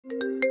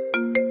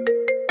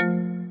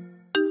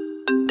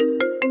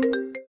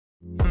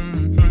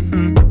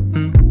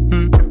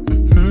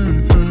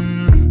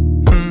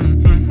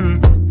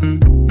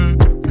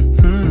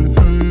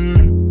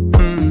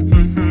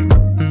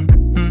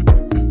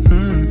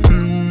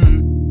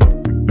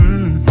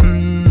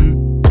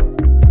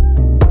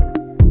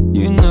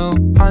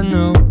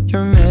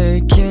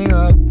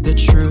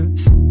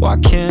Why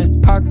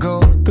can't I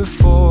go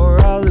before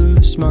I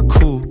lose my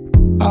cool?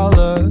 I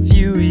love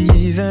you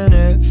even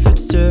if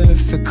it's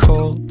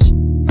difficult.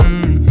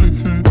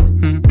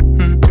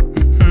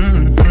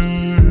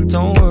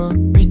 Don't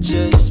worry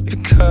just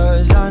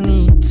because I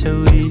need to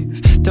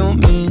leave.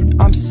 Don't mean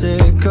I'm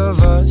sick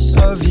of us,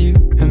 of you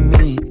and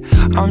me.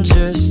 I'm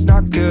just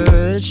not good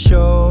at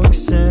showing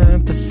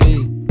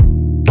sympathy.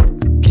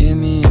 Give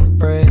me a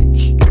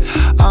break.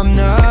 I'm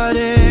not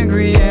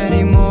angry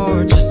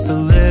anymore, just a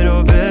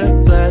little bit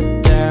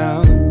let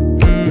down.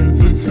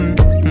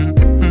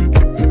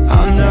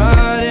 I'm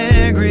not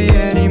angry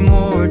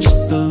anymore,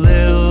 just a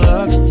little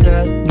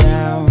upset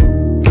now.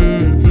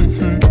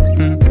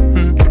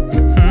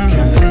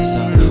 Cause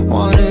I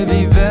wanna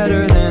be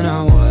better than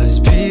I was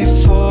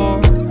before,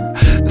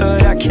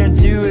 but I can't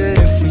do it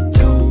if we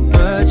don't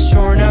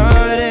mature.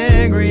 Not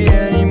angry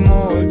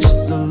anymore,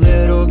 just a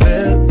little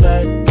bit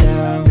let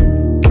down.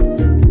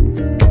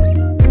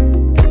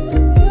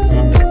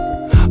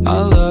 I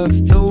love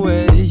the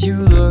way you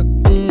look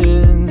me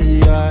in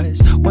the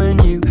eyes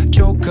when you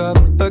joke up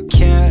but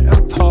can't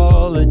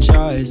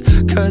apologize,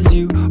 cause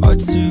you are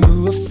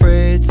too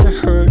afraid to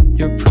hurt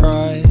your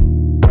pride.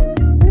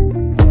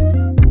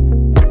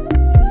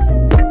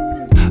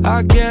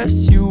 I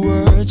guess you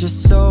were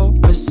just so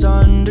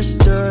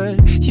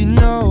misunderstood. You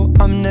know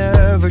I'm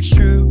never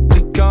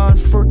truly gone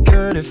for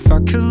good. If I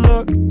could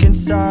look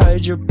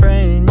inside your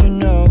brain, you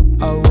know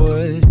I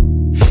would.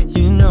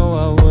 You know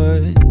I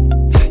would.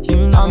 You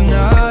know I'm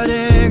not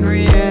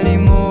angry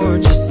anymore,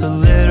 just a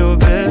little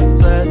bit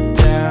let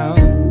down.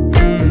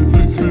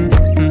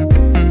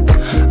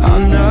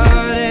 I'm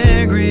not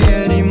angry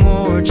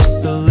anymore,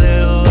 just a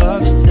little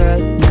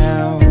upset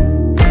now.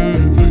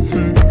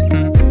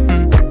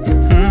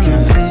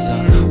 Cause I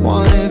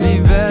wanna be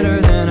better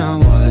than I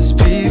was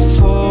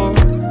before,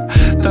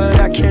 but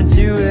I can't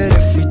do it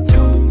if we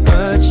don't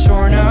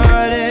mature.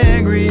 Not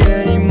angry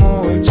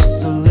anymore,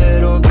 just a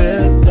little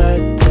bit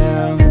let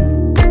down.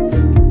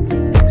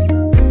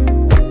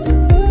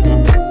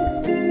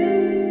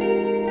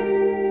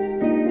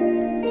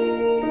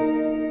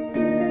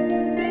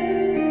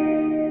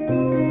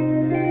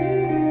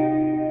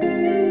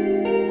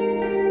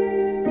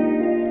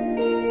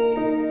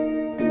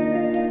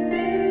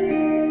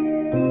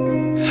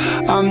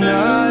 I'm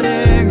not